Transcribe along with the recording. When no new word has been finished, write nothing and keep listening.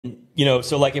You know,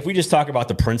 so like if we just talk about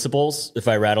the principles, if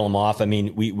I rattle them off, I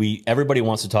mean, everybody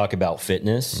wants to talk about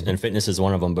fitness, and fitness is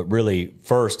one of them, but really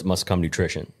first must come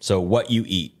nutrition. So what you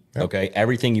eat, okay?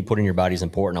 Everything you put in your body is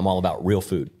important. I'm all about real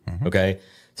food, okay?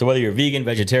 So whether you're vegan,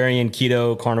 vegetarian,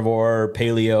 keto, carnivore,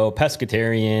 paleo,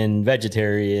 pescatarian,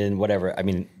 vegetarian, whatever, I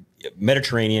mean,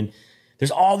 Mediterranean, there's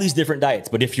all these different diets,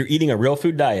 but if you're eating a real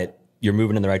food diet, you're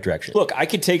moving in the right direction. Look, I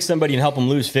could take somebody and help them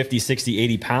lose 50, 60,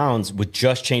 80 pounds with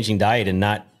just changing diet and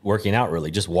not working out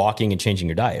really, just walking and changing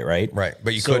your diet, right? Right,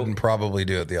 but you couldn't probably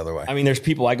do it the other way. I mean, there's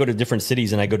people, I go to different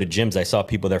cities and I go to gyms. I saw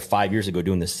people there 5 years ago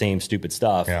doing the same stupid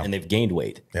stuff and they've gained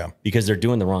weight because they're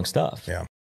doing the wrong stuff. Yeah.